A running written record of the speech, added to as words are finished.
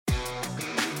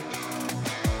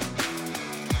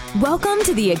Welcome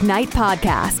to the Ignite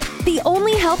Podcast, the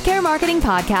only healthcare marketing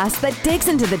podcast that digs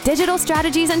into the digital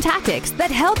strategies and tactics that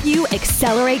help you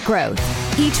accelerate growth.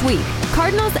 Each week,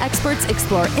 Cardinal's experts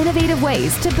explore innovative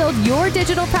ways to build your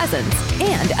digital presence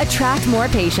and attract more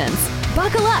patients.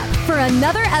 Buckle up for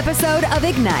another episode of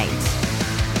Ignite.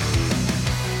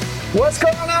 What's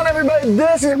going on, everybody?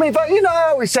 This is going to be fun. You know, I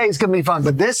always say it's going to be fun,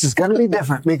 but this is going to be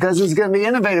different because it's going to be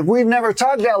innovative. We've never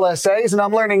talked LSAs, and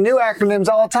I'm learning new acronyms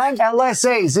all the time.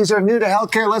 LSAs, these are new to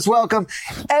healthcare. Let's welcome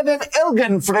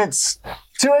Ilgenfritz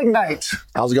to Ignite.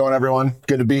 How's it going, everyone?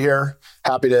 Good to be here.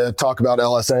 Happy to talk about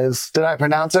LSAs. Did I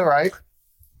pronounce it right?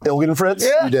 Ilgenfritz?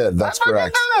 Yeah. You did. That's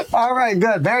correct. All right,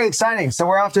 good. Very exciting. So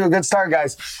we're off to a good start,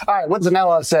 guys. All right, what's an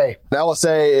LSA? An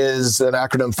LSA is an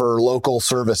acronym for local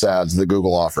service ads that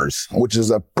Google offers, which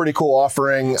is a pretty cool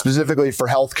offering. Specifically for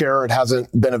healthcare, it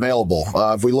hasn't been available.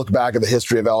 If we look back at the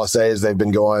history of LSAs, they've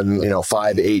been going,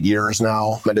 5 to 8 years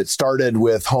now. But it started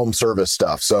with home service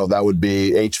stuff. So that would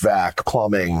be HVAC,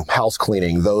 plumbing, house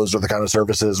cleaning. Those are the kind of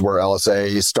services where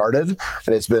LSA started.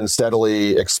 And it's been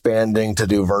steadily expanding to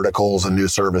do verticals and new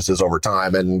services over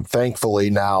time. And thankfully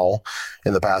now,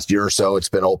 in the past year or so, it's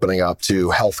been opening up to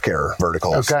healthcare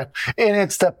verticals. Okay. And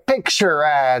it's the picture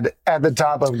ad at the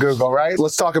top of Google, right?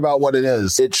 Let's talk about what it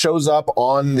is. It shows up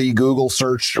on the Google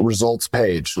search results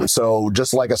page. So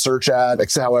just like a search ad,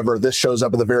 except however, this shows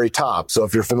up at the very top. So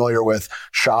if you're familiar with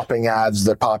shopping ads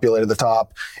that populate at the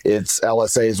top, its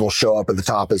LSAs will show up at the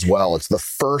top as well. It's the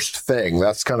first thing.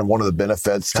 That's kind of one of the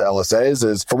benefits to LSAs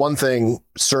is, for one thing,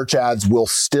 search ads will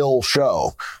still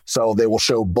show. So they will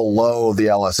show below the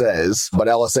LSAs, but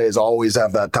LSAs always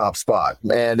have that top spot.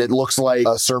 And it looks like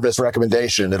a service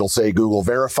recommendation. It'll say Google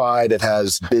verified. It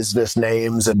has business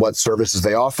names and what services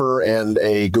they offer and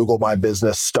a Google My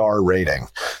Business star rating.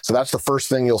 So that's the first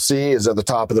thing you'll see is at the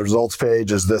top of the results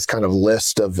page is this kind of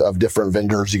list of different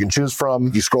vendors you can choose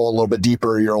from. You scroll a little bit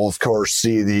deeper, you'll of course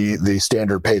see the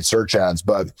standard paid search ads.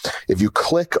 But if you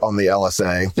click on the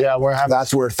LSA,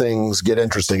 that's where things get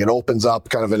interesting. It opens up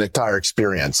kind of an entire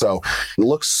experience. So it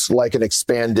looks like an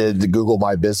expanded Google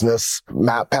My Business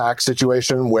map pack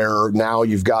situation where now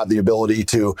you've got the ability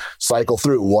to cycle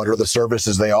through what are the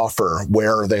services they offer,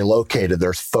 where are they located,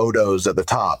 there's photos at the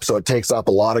top. So it takes up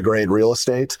a lot of great real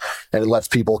estate and it lets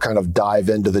people kind of dive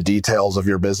into the details of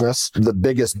your business. The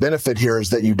biggest benefit here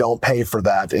is that you don't pay for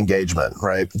that engagement,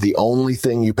 right? The only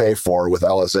thing you pay for with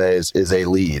LSAs is a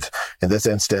lead. In this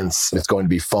instance, it's going to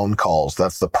be phone calls.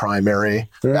 That's the primary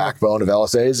backbone of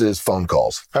LSAs is phone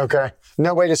calls. Okay.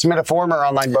 No way to submit a form or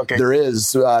online booking? There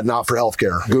is, not for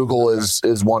healthcare. Google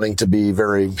is wanting to be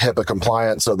very HIPAA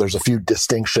compliant. So there's a few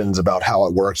distinctions about how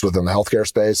it works within the healthcare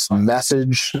space.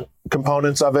 Message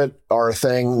components of it are a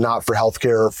thing, not for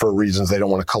healthcare for reasons they don't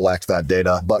want to collect that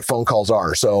data, but phone calls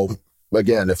are. So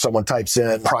again, if someone types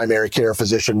in primary care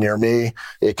physician near me,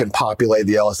 it can populate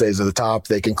the LSAs at the top.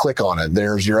 They can click on it.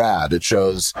 There's your ad. It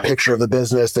shows a picture of the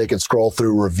business. They can scroll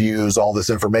through reviews, all this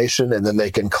information, and then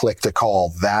they can click to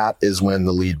call. That is when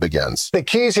the lead begins. The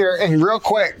keys here, and real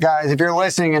quick, guys, if you're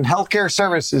listening in healthcare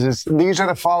services, these are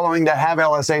the following that have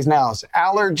LSAs now. It's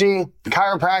allergy,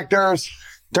 chiropractors,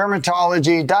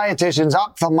 dermatology, dietitians,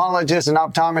 ophthalmologists and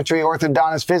optometry,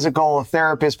 orthodontists, physical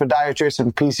therapists, podiatrists,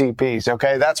 and PCPs.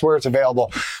 Okay, that's where it's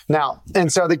available now.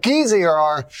 And so the keys here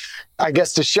are, I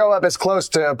guess, to show up as close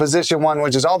to position one,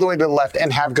 which is all the way to the left,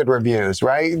 and have good reviews,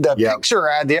 right? The picture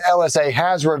ad, the LSA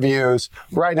has reviews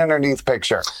right underneath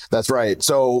picture. That's right.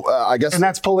 So I guess... And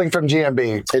that's pulling from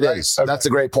GMB. It is. Okay. That's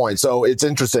a great point. So it's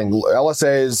interesting.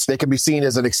 LSAs, they can be seen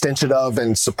as an extension of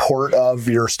and support of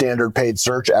your standard paid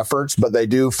search efforts, but they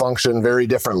do function very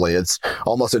differently. It's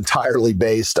almost entirely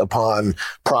based upon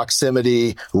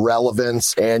proximity,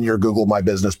 relevance, and your Google My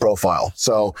Business profile.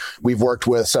 So we've worked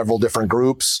with several different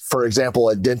groups. For example,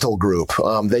 a dental group,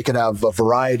 they could have a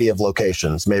variety of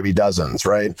locations, maybe dozens,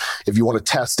 right? If you want to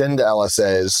test into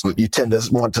LSAs, you tend to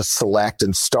want to select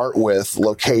and start with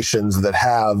locations that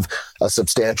have a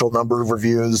substantial number of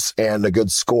reviews and a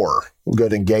good score,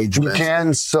 good engagement. You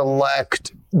can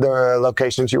select the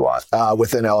locations you want.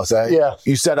 Within LSA? Yeah.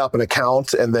 You set up an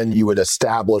account and then you would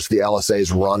establish the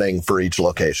LSAs running for each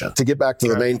location. To get back to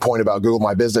the main point about Google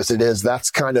My Business, that's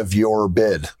kind of your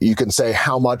bid. You can say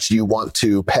how much you want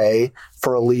to pay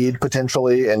for a lead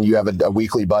potentially, and you have a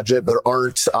weekly budget. There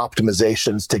aren't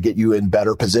optimizations to get you in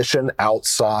better position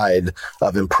outside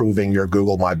of improving your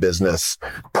Google My Business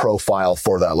profile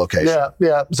for that location.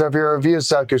 Yeah. So if your reviews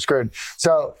suck, you're screwed.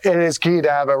 So it is key to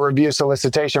have a review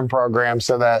solicitation program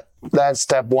so that That's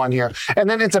step one here. And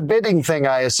then it's a bidding thing,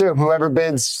 I assume. Whoever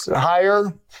bids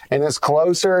higher and is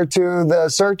closer to the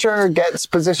searcher gets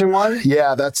position one?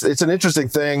 Yeah, it's an interesting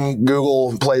thing.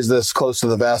 Google plays this close to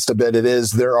the vest a bit.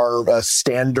 There are a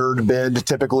standard bid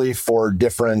typically for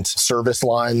different service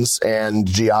lines and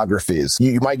geographies.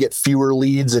 You might get fewer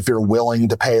leads if you're willing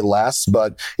to pay less,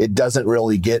 but it doesn't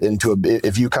really get into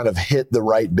if you kind of hit the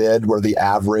right bid where the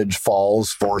average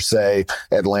falls for, say,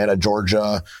 Atlanta,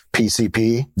 Georgia,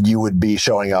 PCP, you would be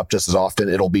showing up just as often.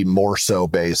 It'll be more so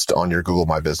based on your Google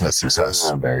My Business success.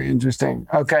 Oh, very interesting.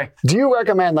 Okay. Do you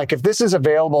recommend, like, if this is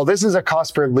available, this is a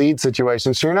cost per lead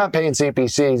situation, so you're not paying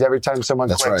CPCs every time someone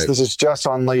clicks. Right. This is just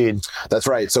on lead. That's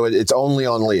right. So it's only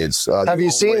on leads. Have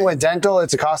you seen with dental,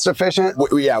 it's cost efficient?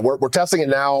 We're testing it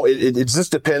now. It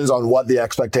just depends on what the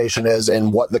expectation is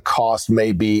and what the cost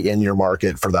may be in your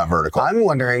market for that vertical. I'm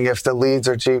wondering if the leads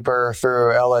are cheaper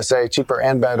through LSA, cheaper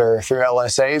and better through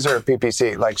LSAs or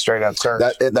PPC, like straight up search.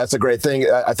 That's a great thing.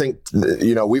 I think,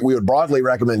 we would broadly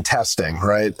recommend testing,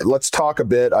 right? Let's talk a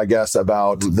bit, I guess,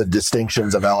 about the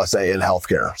distinctions of LSA in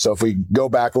healthcare. So if we roll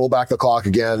back the clock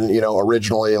again,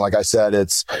 originally, like I said,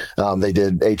 it's, they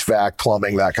did HVAC,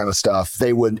 plumbing, that kind of stuff.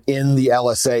 They would, in the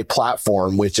LSA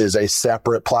platform, which is a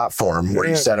separate platform where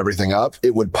you set everything up,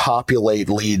 it would populate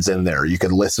leads in there. You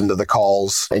could listen to the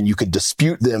calls and you could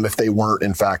dispute them if they weren't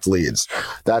in fact leads.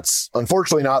 That's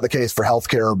unfortunately not the case for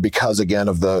healthcare because, again,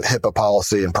 of the HIPAA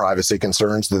policy and privacy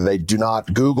concerns that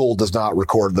Google does not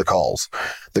record the calls.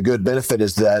 The good benefit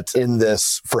is that in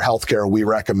this, for healthcare, we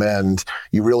recommend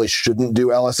you really shouldn't do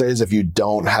LSAs if you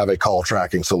don't have a call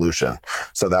tracking solution.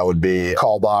 So that would be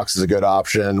Callbox is a good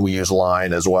option. We use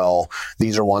Line as well.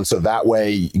 These are ones. So that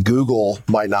way Google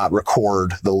might not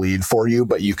record the lead for you,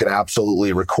 but you can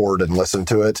absolutely record and listen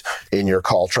to it in your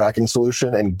call tracking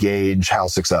solution and gauge how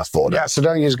successful it is. Yeah. So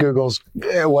don't use Google's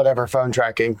whatever phone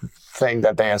tracking thing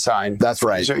that they assign. That's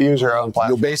right. So use your own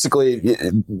platform. You'll basically,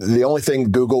 the only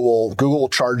thing Google will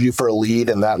charge you for a lead,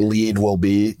 and that lead will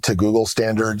be, to Google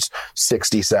standards,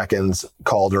 60 seconds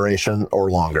call duration or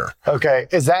longer. Okay.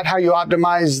 Is that how you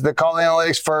optimize the call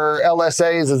analytics for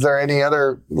LSAs? Is there any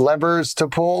other levers to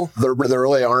pull? There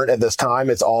really aren't at this time.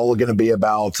 It's all going to be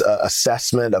about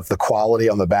assessment of the quality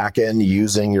on the back end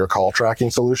using your call tracking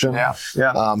solution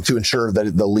to ensure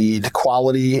that the lead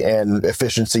quality and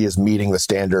efficiency is meeting the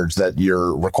standards that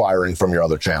you're requiring from your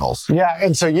other channels. Yeah.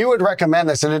 And so you would recommend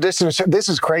this. In addition to, this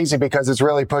is crazy because it's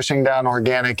really pushing down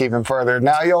organic even further.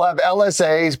 Now you'll have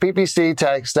LSAs, PPC,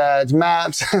 text ads,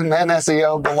 maps, and then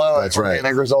SEO below it. That's right.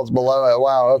 Organic results below it.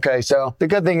 Wow. Okay. So the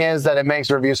good thing is that it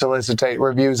makes reviews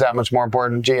that much more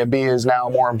important. GMB is now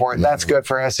more important. That's good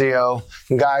for SEO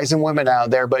guys and women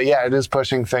out there. But yeah, it is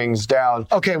pushing things down.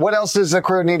 Okay. What else does the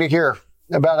crew need to hear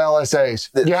about LSAs?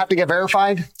 You have to get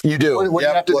verified? You do. What do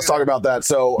you have to Let's talk about that.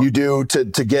 So you do, to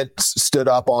get stood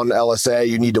up on LSA,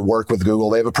 you need to work with Google.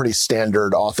 They have a pretty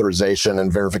standard authorization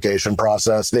and verification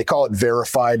process. They call it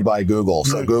verified by Google.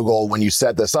 So Google, when you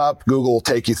set this up, Google will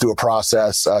take you through a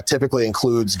process, typically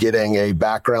includes getting a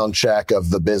background check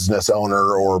of the business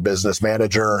owner or business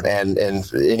manager and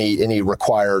any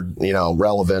required,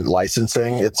 relevant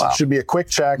licensing. It should be a quick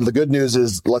check. The good news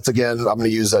is, I'm going to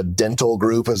use a dental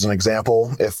group as an example.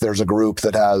 If there's a group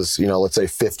that has, let's say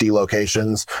 50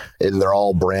 locations and they're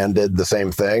all branded the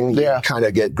same thing, you kind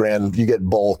of get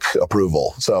bulk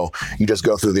approval. So you just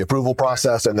go through the approval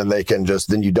process and then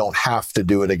then you don't have to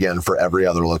do it again for every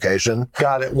other location.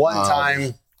 Got it. One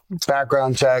time.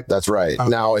 Background check. That's right. Okay.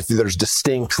 Now, if there's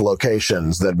distinct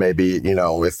locations that maybe,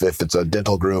 if it's a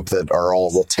dental group that are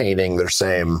all retaining their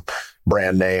same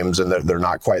brand names and they're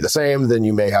not quite the same, then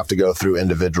you may have to go through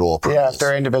individual approvals. Yeah, if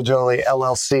they're individually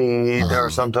LLC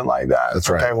or something like that. That's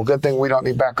right. Okay, well, good thing we don't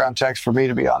need background checks for me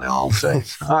to be on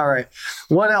LLC. All right.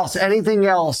 What else? Anything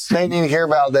else they need to hear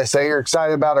about this? Say you're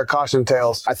excited about our caution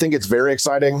tales. I think it's very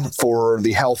exciting for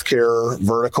the healthcare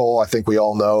vertical. I think we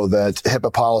all know that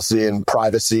HIPAA policy and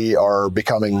privacy are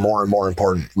becoming more and more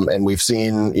important. And we've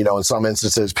seen, in some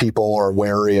instances, people are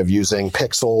wary of using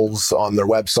pixels on their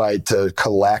website to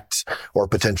collect or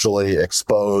potentially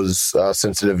expose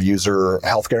sensitive user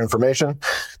healthcare information.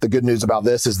 The good news about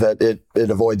this is that it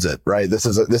avoids it, right? This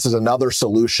is another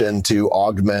solution to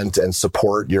augment and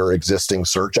support your existing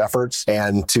search efforts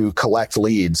and to collect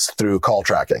leads through call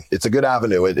tracking. It's a good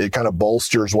avenue. It kind of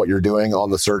bolsters what you're doing on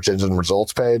the search engine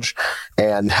results page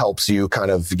and helps you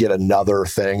kind of get another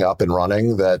thing up and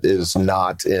running that is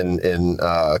not in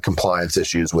compliance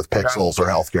issues with pixels or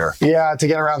healthcare. Yeah, to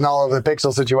get around all of the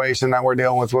pixel situation that we're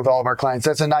dealing with all all of our clients.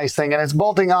 That's a nice thing. And it's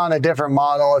bolting on a different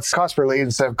model. It's cost per lead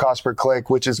instead of cost per click,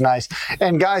 which is nice.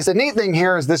 And guys, the neat thing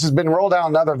here is this has been rolled out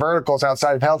in other verticals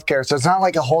outside of healthcare. So it's not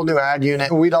like a whole new ad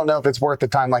unit. We don't know if it's worth the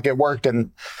time. Like it worked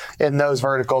in those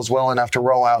verticals well enough to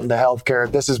roll out into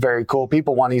healthcare. This is very cool.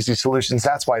 People want easy solutions.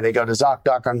 That's why they go to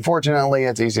ZocDoc. Unfortunately,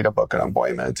 it's easy to book an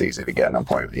appointment. It's easy to get an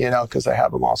appointment, because they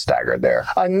have them all staggered there.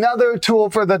 Another tool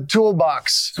for the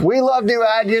toolbox. We love new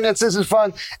ad units. This is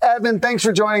fun. Evan, thanks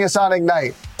for joining us on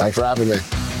Ignite. Thanks for having me.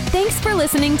 Thanks for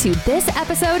listening to this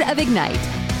episode of Ignite.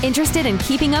 Interested in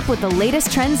keeping up with the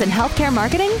latest trends in healthcare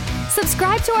marketing?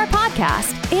 Subscribe to our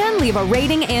podcast and leave a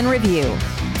rating and review.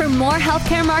 For more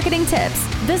healthcare marketing tips,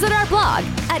 visit our blog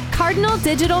at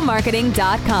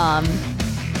cardinaldigitalmarketing.com.